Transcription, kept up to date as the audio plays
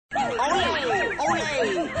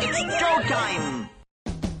It's showtime!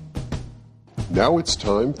 Now it's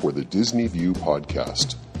time for the Disney View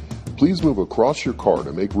podcast. Please move across your car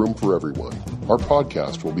to make room for everyone. Our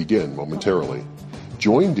podcast will begin momentarily.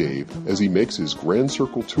 Join Dave as he makes his Grand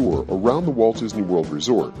Circle tour around the Walt Disney World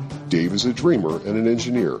Resort. Dave is a dreamer and an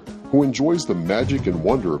engineer who enjoys the magic and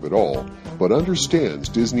wonder of it all, but understands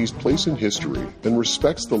Disney's place in history and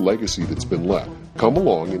respects the legacy that's been left. Come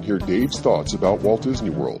along and hear Dave's thoughts about Walt Disney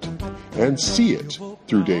World and see it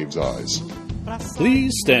through Dave's eyes.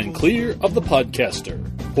 Please stand clear of the podcaster.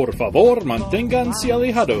 Por favor, manténganse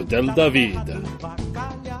alejado del David.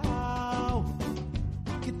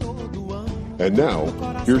 And now,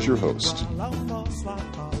 here's your host.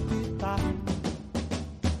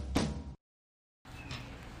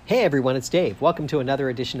 Hey everyone, it's Dave. Welcome to another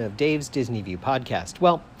edition of Dave's Disney View podcast.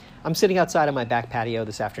 Well, I'm sitting outside on my back patio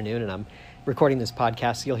this afternoon and I'm recording this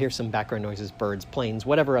podcast, so you'll hear some background noises, birds, planes,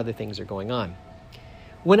 whatever other things are going on.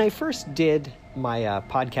 When I first did my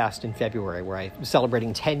podcast in February, where I was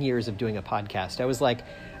celebrating 10 years of doing a podcast, I was like,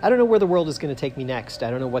 I don't know where the world is going to take me next.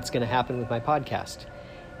 I don't know what's going to happen with my podcast.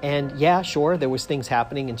 And yeah, sure, there was things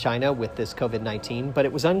happening in China with this COVID-19, but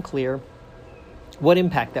it was unclear what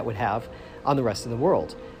impact that would have on the rest of the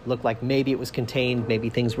world. It looked like maybe it was contained, maybe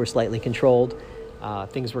things were slightly controlled,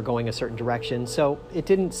 things were going a certain direction. So it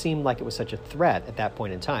didn't seem like it was such a threat at that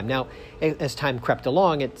point in time. Now, as time crept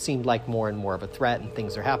along, it seemed like more and more of a threat and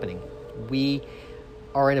things are happening. We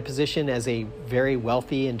are in a position as a very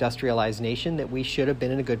wealthy, industrialized nation that we should have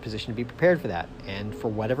been in a good position to be prepared for that. And for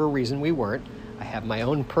whatever reason, we weren't. I have my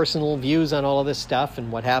own personal views on all of this stuff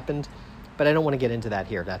and what happened, but I don't want to get into that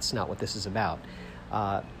here. That's not what this is about.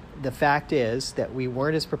 The fact is that we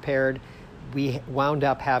weren't as prepared. We wound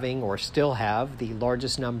up having, or still have, the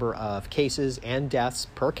largest number of cases and deaths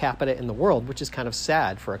per capita in the world, which is kind of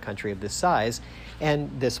sad for a country of this size,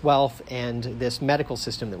 and this wealth and this medical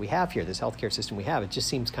system that we have here, this healthcare system we have. It just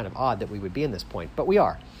seems kind of odd that we would be in this point, but we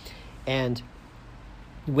are. And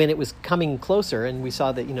when it was coming closer, and we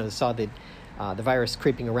saw that, the virus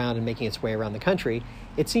creeping around and making its way around the country,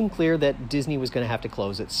 it seemed clear that Disney was going to have to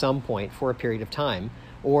close at some point for a period of time,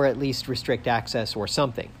 or at least restrict access or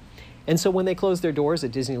something. And so when they closed their doors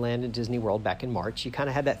at Disneyland and Disney World back in March, you kind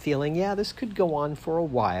of had that feeling, yeah, this could go on for a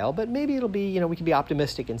while, but maybe it'll be, we can be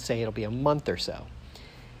optimistic and say it'll be a month or so.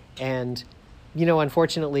 And,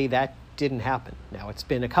 unfortunately, that didn't happen. Now, it's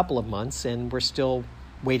been a couple of months, and we're still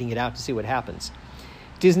waiting it out to see what happens.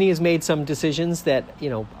 Disney has made some decisions that,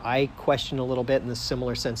 I question a little bit in the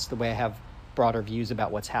similar sense to the way I have broader views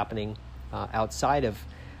about what's happening outside of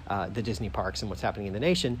the Disney parks and what's happening in the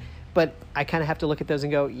nation. But I kind of have to look at those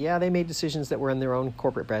and go, yeah, they made decisions that were in their own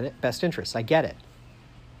corporate best interests. I get it.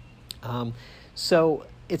 So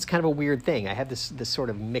it's kind of a weird thing. I have this sort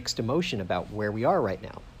of mixed emotion about where we are right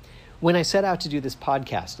now. When I set out to do this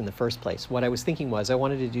podcast in the first place, what I was thinking was I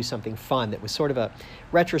wanted to do something fun that was sort of a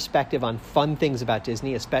retrospective on fun things about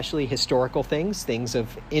Disney, especially historical things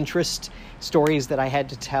of interest, stories that I had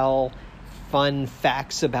to tell, fun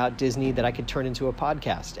facts about Disney that I could turn into a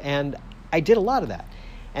podcast. And I did a lot of that.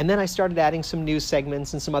 And then I started adding some news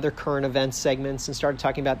segments and some other current events segments and started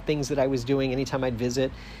talking about things that I was doing anytime I'd visit.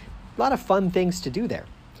 A lot of fun things to do there.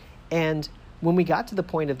 And when we got to the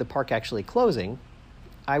point of the park actually closing,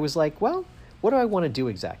 I was like, well, what do I want to do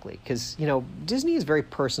exactly? Because, Disney is very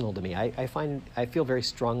personal to me. I feel very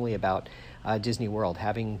strongly about Disney World,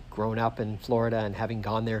 having grown up in Florida and having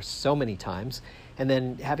gone there so many times, and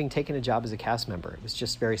then having taken a job as a cast member. It was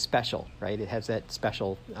just very special, right? It has that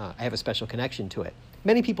special, I have a special connection to it.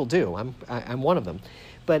 Many people do. I'm one of them.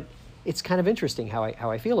 But it's kind of interesting how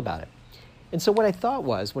I feel about it. And so what I thought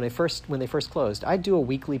was, when they first closed, I'd do a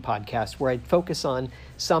weekly podcast where I'd focus on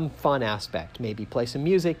some fun aspect, maybe play some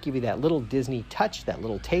music, give you that little Disney touch, that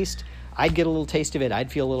little taste. I'd get a little taste of it.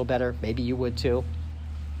 I'd feel a little better. Maybe you would too.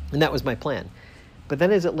 And that was my plan. But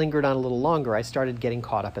then as it lingered on a little longer, I started getting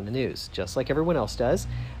caught up in the news, just like everyone else does.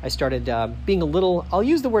 I started being a little, I'll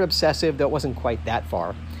use the word obsessive, though it wasn't quite that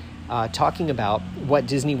far, talking about what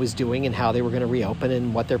Disney was doing and how they were going to reopen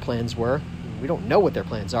and what their plans were. We don't know what their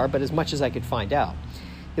plans are, but as much as I could find out.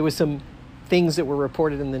 There was some things that were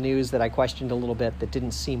reported in the news that I questioned a little bit that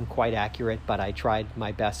didn't seem quite accurate, but I tried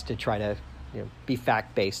my best to try to be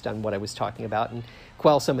fact-based on what I was talking about and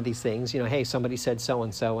quell some of these things. Hey, somebody said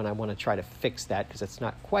so-and-so, and I want to try to fix that because it's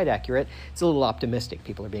not quite accurate. It's a little optimistic.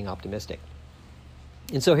 People are being optimistic.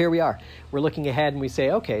 And so here we are. We're looking ahead, and we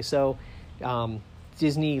say, okay, so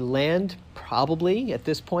Disneyland probably at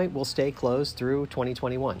this point will stay closed through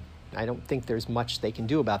 2021. I don't think there's much they can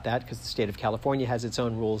do about that because the state of California has its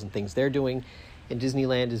own rules and things they're doing. And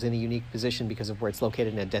Disneyland is in a unique position because of where it's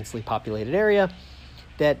located in a densely populated area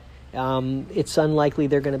that it's unlikely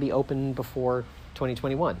they're going to be open before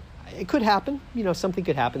 2021. It could happen. Something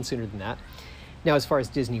could happen sooner than that. Now, as far as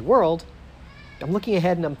Disney World, I'm looking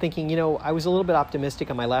ahead and I'm thinking, I was a little bit optimistic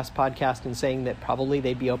on my last podcast in saying that probably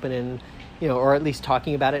they'd be open in, or at least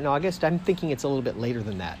talking about it in August. I'm thinking it's a little bit later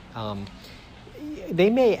than that. They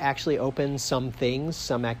may actually open some things,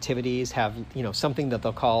 some activities, have, something that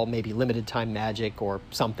they'll call maybe limited time magic or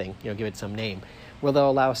something, give it some name, where they'll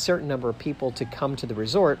allow a certain number of people to come to the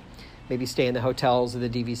resort, maybe stay in the hotels or the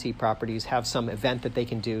DVC properties, have some event that they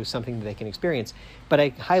can do, something that they can experience. But I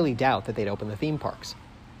highly doubt that they'd open the theme parks.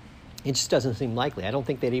 It just doesn't seem likely. I don't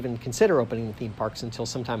think they'd even consider opening the theme parks until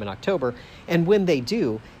sometime in October. And when they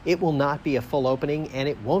do, it will not be a full opening, and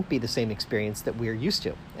it won't be the same experience that we're used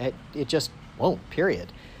to. It just won't,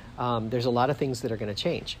 period. There's a lot of things that are going to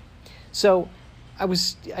change. So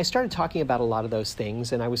I started talking about a lot of those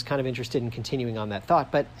things, and I was kind of interested in continuing on that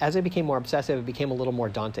thought. But as I became more obsessive, it became a little more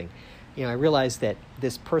daunting. I realized that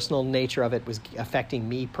this personal nature of it was affecting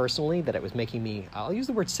me personally, that it was making me, I'll use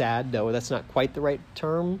the word sad, though that's not quite the right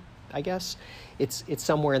term, I guess. It's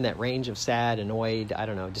somewhere in that range of sad, annoyed, I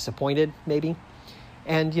don't know, disappointed, maybe.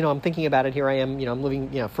 And, I'm thinking about it. Here I am, I'm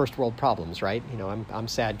living, first world problems, right? I'm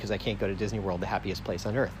sad because I can't go to Disney World, the happiest place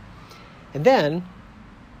on earth. And then,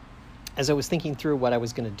 as I was thinking through what I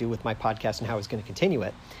was going to do with my podcast and how I was going to continue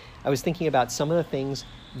it, I was thinking about some of the things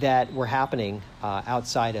that were happening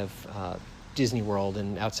outside of Disney World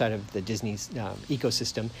and outside of the Disney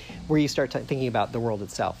ecosystem, where you start thinking about the world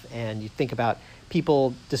itself. And you think about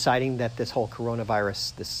people deciding that this whole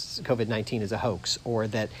coronavirus, this COVID-19 is a hoax, or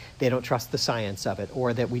that they don't trust the science of it,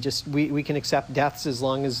 or that we can accept deaths as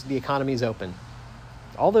long as the economy is open.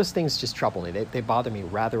 All those things just trouble me. They bother me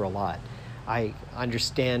rather a lot. I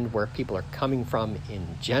understand where people are coming from in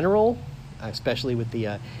general, especially with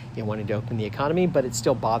the wanting to open the economy, but it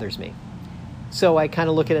still bothers me. So I kind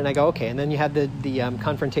of look at it and I go, okay. And then you have the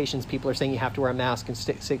confrontations. People are saying you have to wear a mask and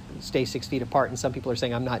stay 6 feet apart. And some people are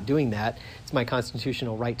saying, I'm not doing that. It's my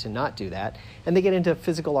constitutional right to not do that. And they get into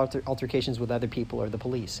physical altercations with other people or the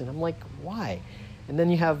police. And I'm like, why? And then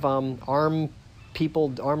you have armed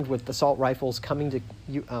people armed with assault rifles coming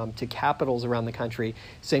to capitals around the country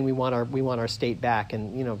saying we want our state back,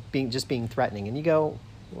 and being threatening. And you go,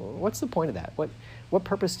 well, what's the point of that? What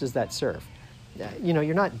purpose does that serve?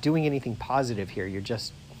 You're not doing anything positive here. You're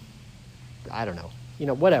just, I don't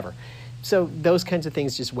know, whatever. So those kinds of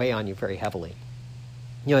things just weigh on you very heavily.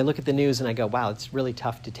 I look at the news and I go, wow, it's really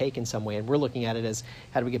tough to take in some way. And we're looking at it as,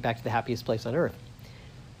 how do we get back to the happiest place on earth?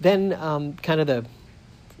 Then kind of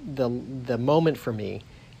the moment for me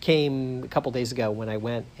came a couple days ago when I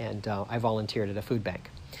went and I volunteered at a food bank.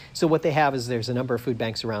 So what they have is there's a number of food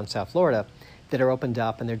banks around South Florida that are opened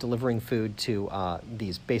up, and they're delivering food to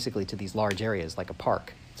these large areas like a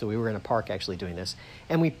park. So we were in a park actually doing this,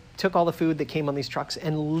 and we took all the food that came on these trucks,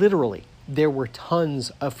 and literally there were tons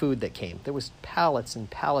of food that came. There was pallets and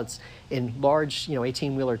pallets in large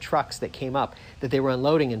 18-wheeler trucks that came up that they were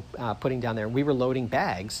unloading and putting down there. And we were loading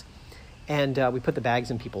bags, and we put the bags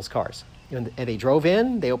in people's cars. And they drove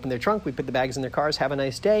in, they opened their trunk, we put the bags in their cars, have a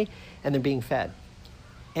nice day, and they're being fed.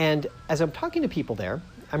 And as I'm talking to people there,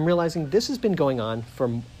 I'm realizing this has been going on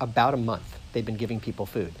for about a month. They've been giving people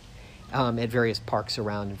food at various parks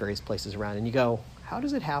around and various places around. And you go, how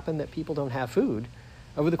does it happen that people don't have food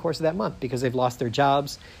over the course of that month? Because they've lost their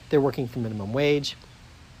jobs, they're working for minimum wage,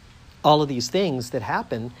 all of these things that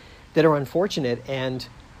happen that are unfortunate, and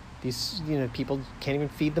these people can't even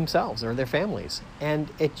feed themselves or their families. And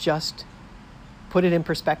it just put it in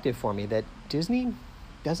perspective for me that Disney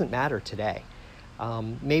doesn't matter today.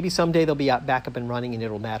 Maybe someday they'll be back up and running and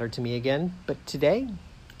it'll matter to me again. But today,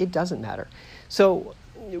 it doesn't matter. So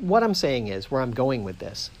what I'm saying is, where I'm going with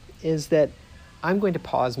this, is that I'm going to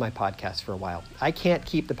pause my podcast for a while. I can't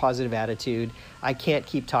keep the positive attitude. I can't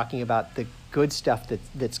keep talking about the good stuff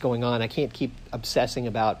that's going on. I can't keep obsessing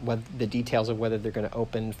about the details of whether they're going to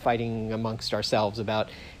open, fighting amongst ourselves about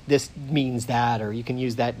this means that, or you can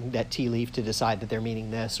use that tea leaf to decide that they're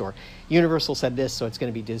meaning this, or Universal said this, so it's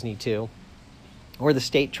going to be Disney too. Or the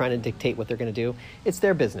state trying to dictate what they're going to do. It's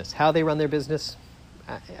their business. How they run their business,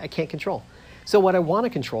 I can't control. So what I want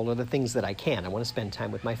to control are the things that I can. I want to spend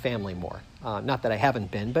time with my family more. Not that I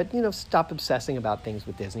haven't been, but stop obsessing about things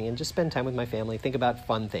with Disney and just spend time with my family. Think about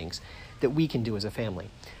fun things that we can do as a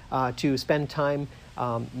family. To spend time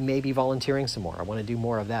maybe volunteering some more. I want to do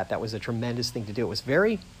more of that. That was a tremendous thing to do. It was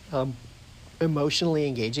very emotionally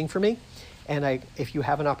engaging for me. And if you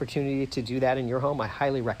have an opportunity to do that in your home, I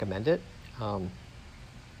highly recommend it.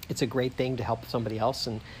 It's a great thing to help somebody else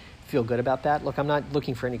and feel good about that. Look, I'm not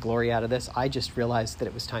looking for any glory out of this. I just realized that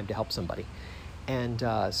it was time to help somebody. And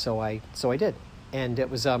so I did. And it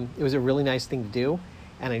was a really nice thing to do,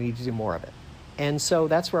 and I need to do more of it. And so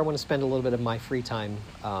that's where I want to spend a little bit of my free time.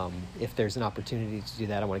 If there's an opportunity to do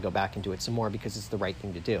that, I want to go back and do it some more because it's the right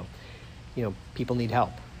thing to do. People need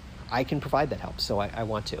help. I can provide that help, so I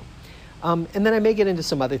want to. And then I may get into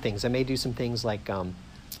some other things. I may do some things like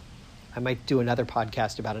I might do another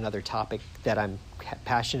podcast about another topic that I'm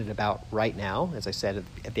passionate about right now. As I said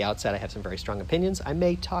at the outset, I have some very strong opinions. I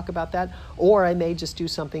may talk about that, or I may just do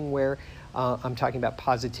something where I'm talking about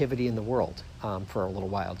positivity in the world for a little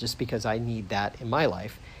while, just because I need that in my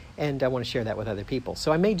life, and I want to share that with other people.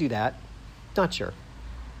 So I may do that. Not sure.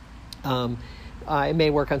 I may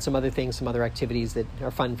work on some other things, some other activities that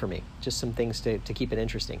are fun for me, just some things to keep it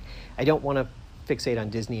interesting. I don't want to fixate on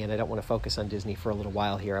Disney, and I don't want to focus on Disney for a little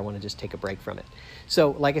while here. I want to just take a break from it.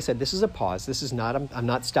 So, like I said, this is a pause. This is not, I'm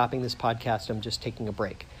not stopping this podcast. I'm just taking a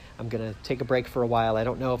break. I'm going to take a break for a while. I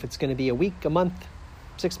don't know if it's going to be a week, a month,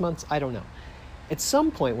 6 months. I don't know. At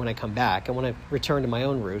some point when I come back, I want to return to my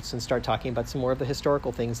own roots and start talking about some more of the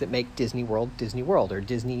historical things that make Disney World, or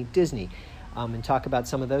Disney, and talk about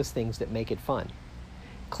some of those things that make it fun.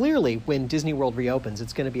 Clearly, when Disney World reopens,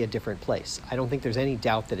 it's going to be a different place. I don't think there's any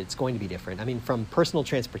doubt that it's going to be different. I mean, from personal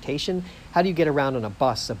transportation, how do you get around on a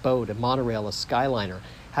bus, a boat, a monorail, a Skyliner?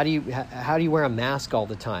 How do you wear a mask all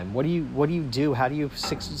the time? What do you do? How do you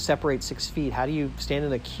separate 6 feet? How do you stand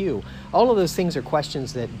in a queue? All of those things are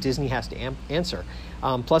questions that Disney has to answer.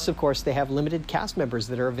 Plus, of course, they have limited cast members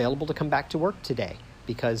that are available to come back to work today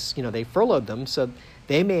because they furloughed them. So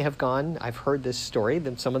they may have gone. I've heard this story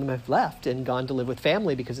that some of them have left and gone to live with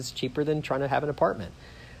family because it's cheaper than trying to have an apartment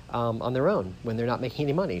on their own when they're not making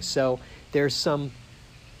any money. So there's some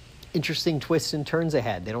interesting twists and turns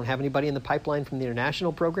ahead. They don't have anybody in the pipeline from the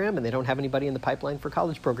international program, and they don't have anybody in the pipeline for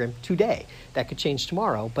college program today. That could change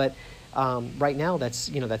tomorrow, but right now that's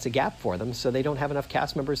a gap for them. So they don't have enough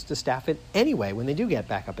cast members to staff it anyway when they do get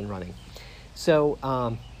back up and running. So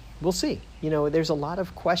we'll see. There's a lot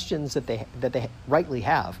of questions that they rightly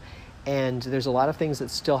have, and there's a lot of things that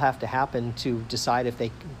still have to happen to decide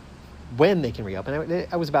when they can reopen.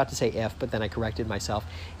 I was about to say if, but then I corrected myself.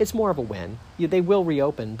 It's more of a when. They will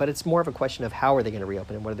reopen, but it's more of a question of how are they going to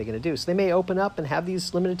reopen and what are they going to do. So they may open up and have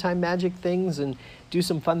these limited time magic things and do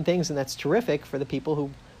some fun things, and that's terrific for the people who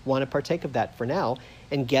want to partake of that for now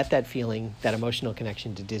and get that feeling, that emotional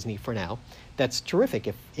connection to Disney for now. That's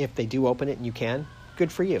terrific. If they do open it and you can,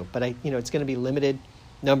 good for you. But it's going to be limited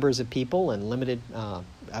numbers of people and limited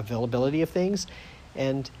availability of things.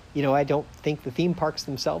 And, I don't think the theme parks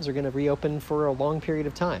themselves are going to reopen for a long period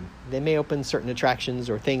of time. They may open certain attractions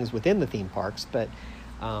or things within the theme parks, but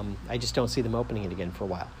I just don't see them opening it again for a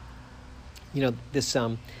while.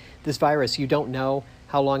 This virus, you don't know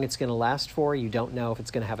how long it's going to last for. You don't know if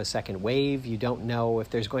it's going to have a second wave. You don't know if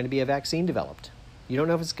there's going to be a vaccine developed. You don't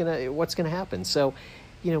know if what's going to happen. So,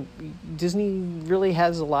 Disney really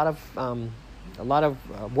has a lot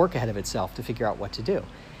of work ahead of itself to figure out what to do.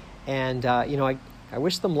 And, I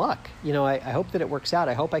wish them luck. I hope that it works out.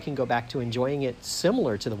 I hope I can go back to enjoying it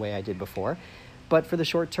similar to the way I did before. But for the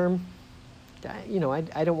short term,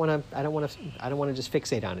 I don't want to just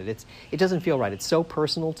fixate on it. It doesn't feel right. It's so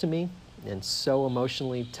personal to me and so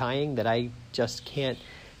emotionally tying that I just can't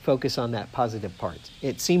focus on that positive part.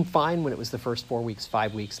 It seemed fine when it was the first 4 weeks,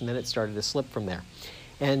 5 weeks, and then it started to slip from there.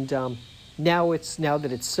 And now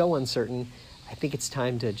that it's so uncertain, I think it's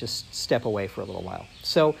time to just step away for a little while.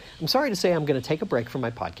 So I'm sorry to say I'm going to take a break from my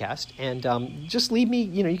podcast, and just leave me,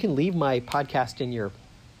 you can leave my podcast in your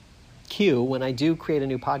queue. When I do create a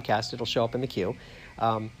new podcast, it'll show up in the queue.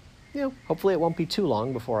 Hopefully it won't be too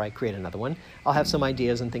long before I create another one. I'll have some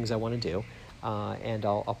ideas and things I want to do, and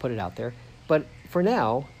I'll put it out there. But for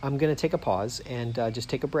now, I'm going to take a pause and just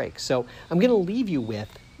take a break. So I'm going to leave you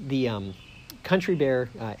with the Country Bear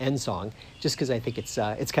end song, just because I think it's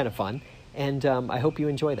kind of fun. And I hope you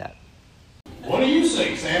enjoy that. What do you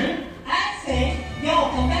say, Sammy? I say, y'all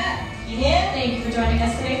come back. Yeah, thank you for joining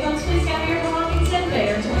us today, folks. Please gather your belongings and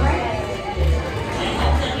bear to the right.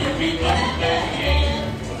 You got the best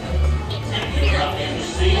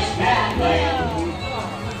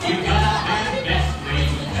thing,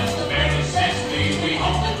 just the very sexy. We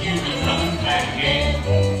hope that you will come back again.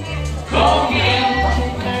 Come again,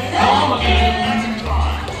 come again.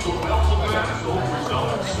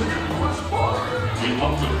 We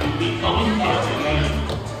hope that you'll be coming back again.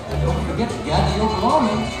 Don't forget to gather your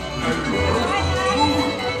belongings.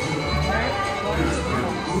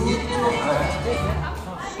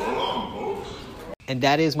 And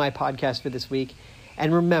that is my podcast for this week.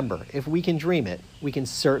 And remember, if we can dream it, we can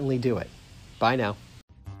certainly do it. Bye now.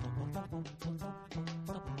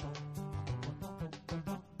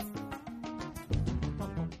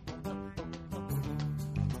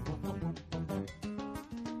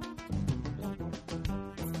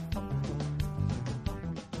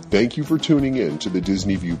 Thank you for tuning in to the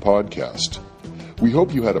Disney View podcast. We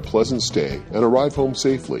hope you had a pleasant stay and arrive home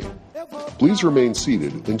safely. Please remain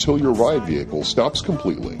seated until your ride vehicle stops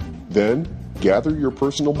completely. Then, gather your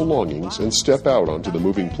personal belongings and step out onto the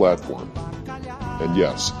moving platform. And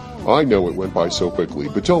yes, I know it went by so quickly,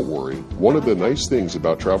 but don't worry. One of the nice things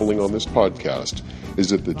about traveling on this podcast is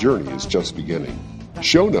that the journey is just beginning.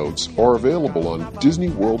 Show notes are available on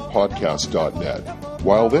DisneyWorldPodcast.net.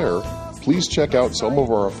 While there, please check out some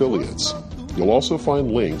of our affiliates. You'll also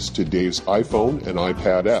find links to Dave's iPhone and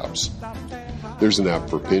iPad apps. There's an app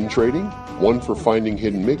for pin trading, one for finding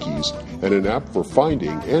hidden Mickeys, and an app for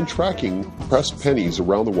finding and tracking pressed pennies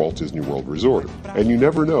around the Walt Disney World Resort. And you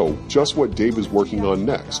never know just what Dave is working on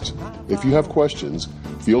next. If you have questions,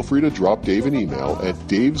 feel free to drop Dave an email at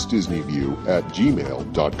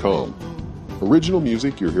davesdisneyview@gmail.com. Original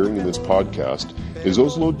music you're hearing in this podcast is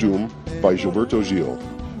Oslo Doom by Gilberto Gil.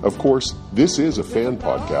 Of course, this is a fan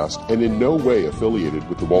podcast and in no way affiliated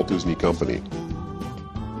with the Walt Disney Company.